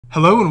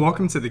Hello and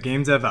welcome to the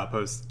GameDev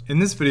Outpost. In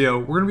this video,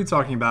 we're going to be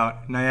talking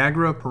about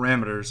Niagara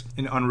Parameters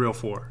in Unreal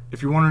 4.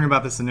 If you're wondering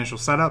about this initial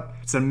setup,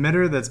 it's an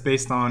emitter that's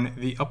based on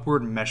the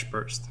upward mesh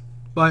burst.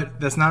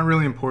 But that's not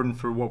really important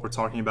for what we're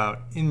talking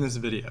about in this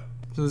video.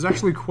 So there's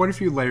actually quite a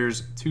few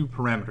layers to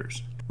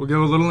parameters. We'll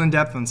go a little in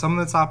depth on some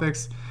of the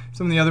topics,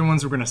 some of the other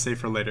ones we're going to save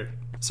for later.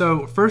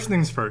 So first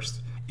things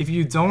first, if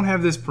you don't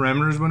have this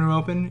parameters window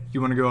open,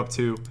 you want to go up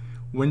to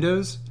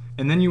Windows,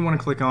 and then you want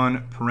to click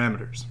on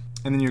Parameters.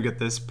 And then you'll get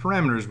this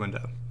parameters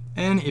window.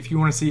 And if you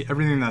want to see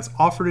everything that's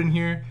offered in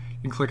here,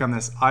 you can click on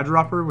this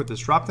eyedropper with this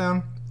drop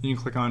down, and you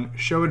can click on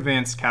Show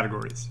Advanced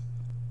Categories.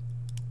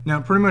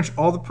 Now pretty much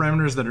all the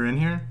parameters that are in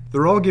here,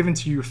 they're all given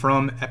to you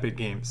from Epic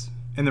Games.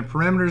 And the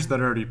parameters that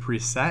are already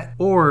preset,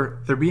 or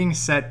they're being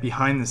set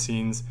behind the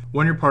scenes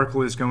when your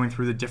particle is going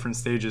through the different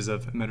stages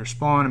of emitter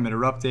spawn,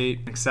 emitter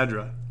update,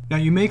 etc. Now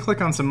you may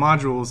click on some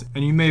modules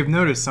and you may have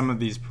noticed some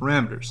of these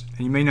parameters,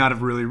 and you may not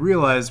have really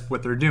realized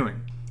what they're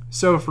doing.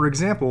 So for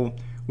example,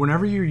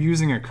 whenever you're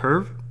using a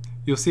curve,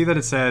 you'll see that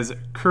it says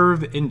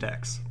curve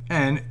index,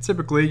 and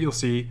typically you'll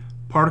see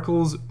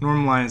particles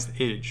normalized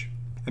age.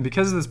 And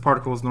because of this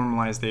particles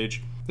normalized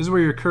age, this is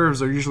where your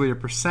curves are usually a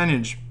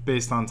percentage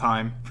based on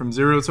time from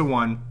 0 to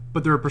 1,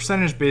 but they're a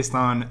percentage based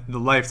on the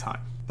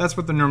lifetime. That's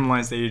what the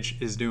normalized age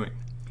is doing.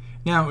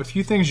 Now, a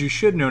few things you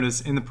should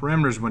notice in the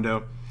parameters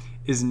window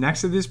is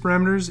next to these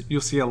parameters,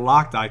 you'll see a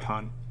locked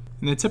icon.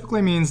 And that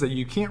typically means that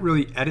you can't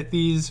really edit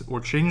these or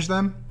change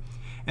them.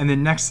 And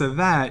then next to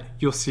that,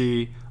 you'll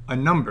see a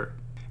number.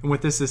 And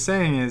what this is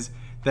saying is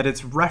that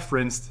it's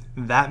referenced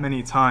that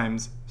many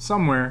times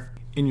somewhere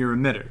in your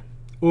emitter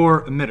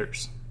or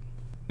emitters.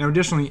 Now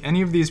additionally,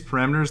 any of these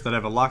parameters that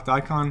have a locked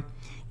icon,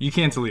 you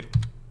can't delete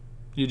them.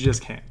 You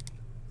just can't.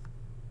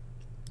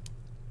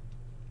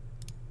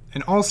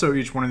 And also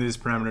each one of these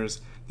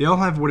parameters, they all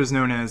have what is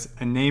known as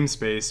a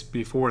namespace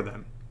before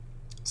them.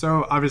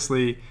 So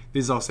obviously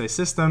these all say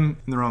system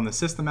and they're on the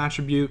system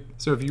attribute.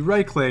 So if you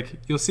right click,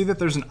 you'll see that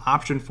there's an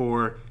option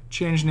for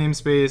change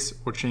namespace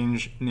or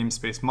change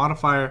namespace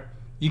modifier.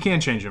 You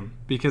can't change them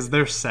because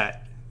they're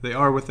set. They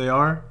are what they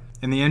are,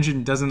 and the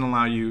engine doesn't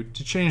allow you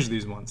to change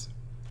these ones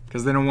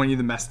because they don't want you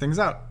to mess things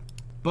up.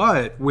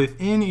 But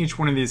within each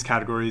one of these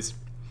categories,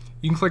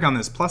 you can click on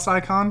this plus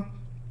icon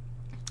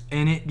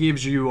and it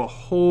gives you a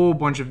whole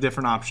bunch of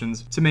different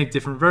options to make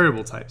different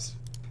variable types.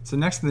 So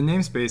next to the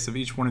namespace of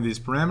each one of these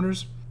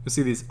parameters, you'll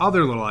see these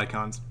other little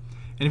icons.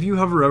 And if you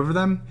hover over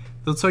them,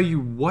 they'll tell you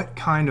what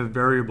kind of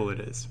variable it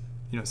is.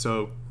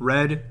 So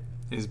red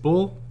is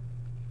bool,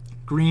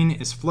 green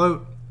is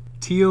float,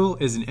 teal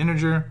is an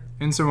integer,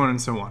 and so on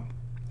and so on.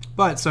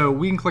 But so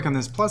we can click on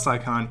this plus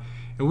icon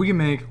and we can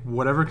make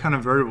whatever kind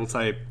of variable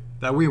type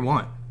that we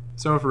want.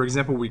 So for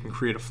example, we can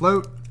create a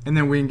float and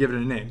then we can give it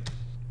a name.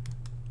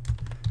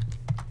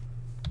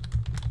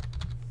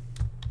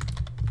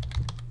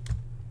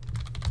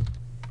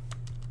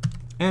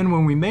 And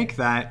when we make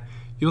that,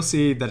 you'll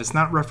see that it's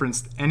not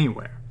referenced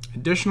anywhere.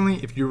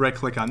 Additionally, if you right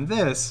click on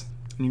this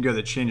and you go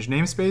to change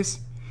namespace,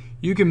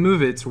 you can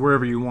move it to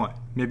wherever you want.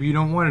 Maybe you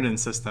don't want it in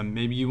system.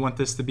 Maybe you want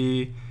this to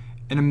be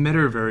an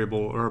emitter variable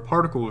or a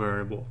particle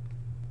variable.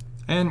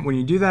 And when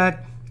you do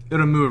that,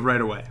 it'll move right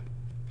away.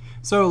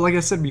 So like I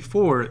said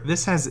before,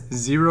 this has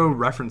 0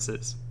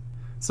 references.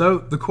 So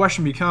the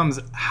question becomes,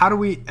 how do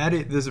we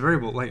edit this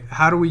variable? Like,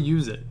 how do we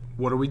use it?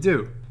 What do we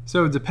do?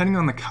 So depending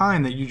on the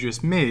kind that you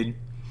just made,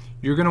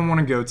 you're going to want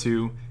to go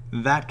to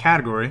that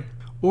category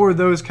or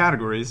those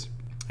categories,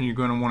 and you're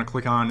going to want to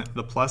click on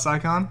the plus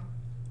icon.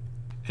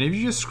 And if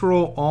you just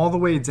scroll all the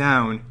way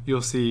down,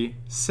 you'll see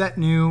set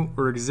new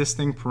or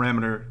existing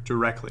parameter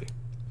directly.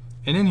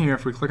 And in here,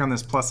 if we click on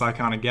this plus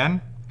icon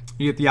again,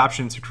 you get the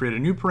option to create a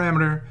new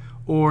parameter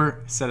or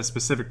set a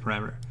specific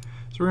parameter.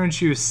 So we're going to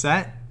choose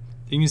set.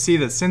 You can see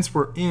that since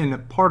we're in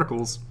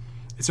particles,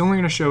 it's only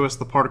going to show us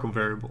the particle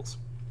variables.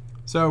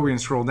 So we can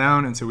scroll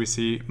down until we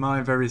see my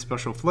very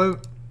special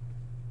float.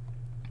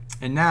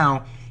 And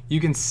now you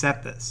can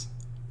set this.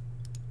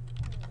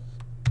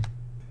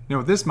 Now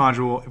with this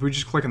module, if we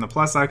just click on the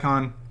plus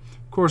icon,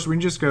 of course we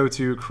can just go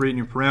to create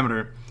new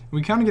parameter. And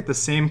we kind of get the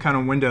same kind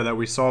of window that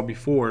we saw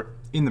before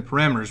in the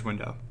parameters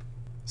window.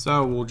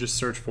 So we'll just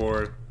search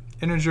for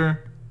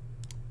integer.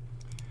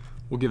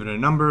 We'll give it a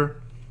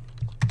number,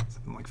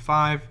 something like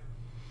 5.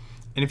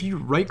 And if you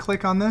right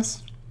click on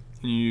this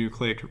and you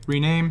click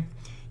rename,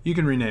 you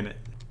can rename it.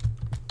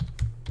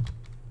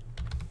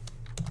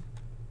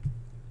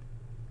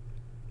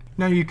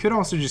 Now you could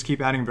also just keep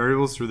adding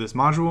variables through this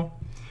module,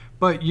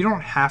 but you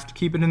don't have to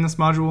keep it in this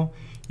module.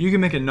 You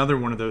can make another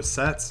one of those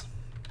sets,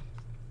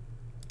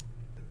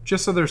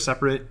 just so they're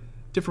separate,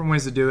 different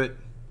ways to do it.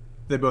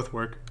 They both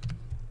work.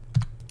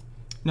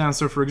 Now,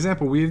 so for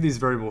example, we have these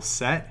variables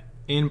set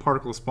in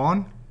particle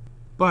spawn,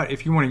 but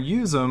if you want to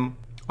use them,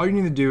 all you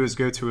need to do is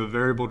go to a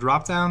variable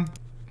dropdown,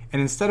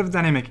 and instead of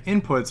dynamic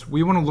inputs,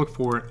 we want to look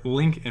for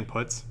link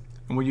inputs.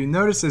 And what you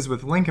notice is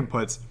with link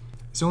inputs,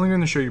 it's only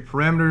going to show you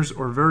parameters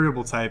or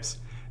variable types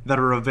that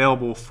are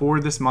available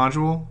for this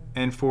module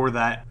and for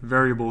that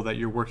variable that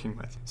you're working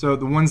with. So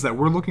the ones that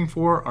we're looking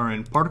for are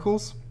in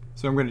particles,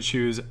 So I'm going to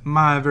choose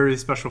my very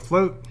special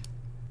float.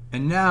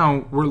 And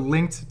now we're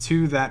linked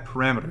to that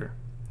parameter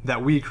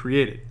that we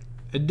created.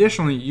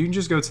 Additionally, you can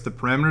just go to the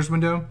parameters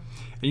window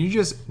and you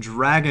just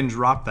drag and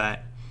drop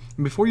that.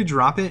 And before you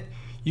drop it,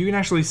 you can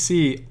actually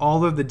see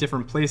all of the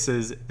different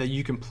places that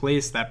you can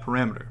place that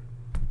parameter.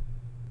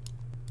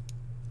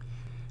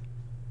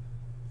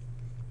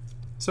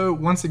 So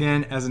once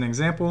again, as an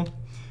example,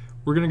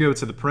 we're going to go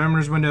to the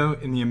parameters window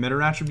in the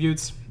emitter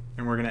attributes,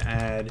 and we're going to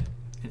add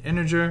an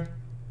integer,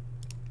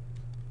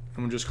 and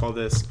we'll just call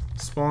this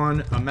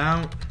spawn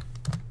amount.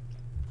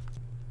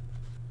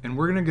 And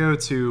we're going to go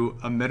to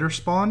emitter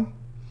spawn.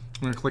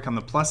 We're going to click on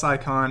the plus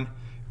icon.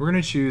 We're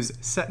going to choose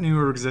set new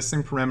or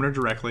existing parameter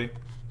directly.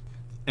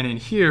 And in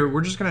here,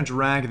 we're just going to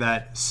drag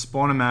that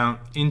spawn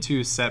amount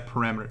into set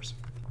parameters.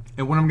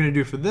 And what I'm going to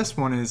do for this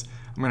one is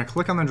I'm going to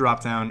click on the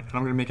drop down and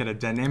I'm going to make it a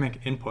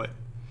dynamic input.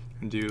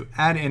 And do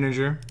add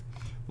integer.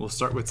 We'll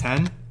start with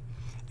 10.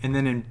 And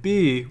then in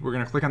B, we're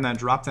going to click on that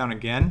drop down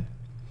again.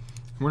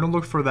 We're going to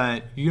look for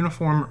that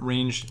uniform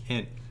ranged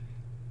int.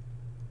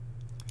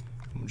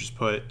 We'll just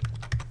put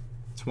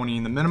 20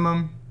 in the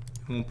minimum,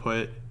 and we'll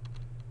put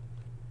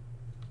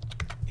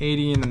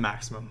 80 in the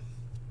maximum.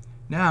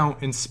 Now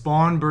in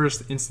spawn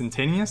burst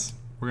instantaneous,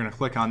 we're going to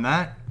click on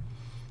that,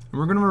 and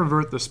we're going to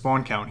revert the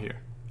spawn count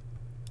here.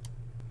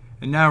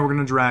 And now we're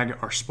going to drag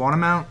our spawn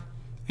amount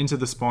into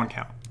the spawn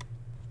count.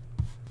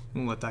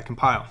 We'll let that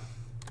compile.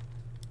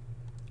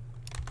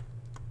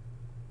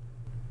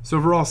 So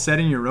overall,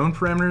 setting your own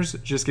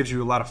parameters just gives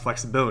you a lot of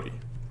flexibility.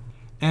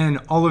 And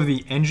all of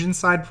the engine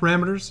side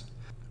parameters,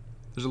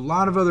 there's a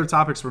lot of other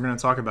topics we're going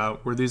to talk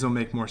about where these will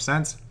make more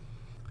sense,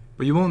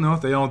 but you won't know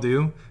if they all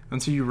do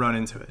until you run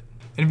into it.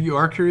 And if you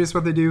are curious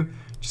what they do,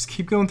 just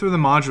keep going through the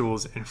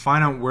modules and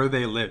find out where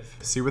they live.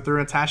 See what they're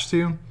attached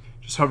to,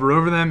 just hover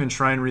over them and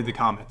try and read the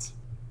comments.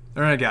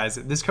 Alright guys,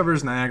 this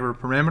covers Niagara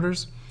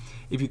Parameters.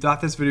 If you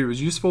thought this video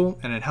was useful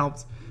and it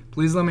helped,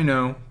 please let me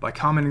know by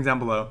commenting down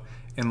below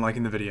and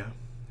liking the video.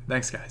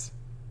 Thanks guys.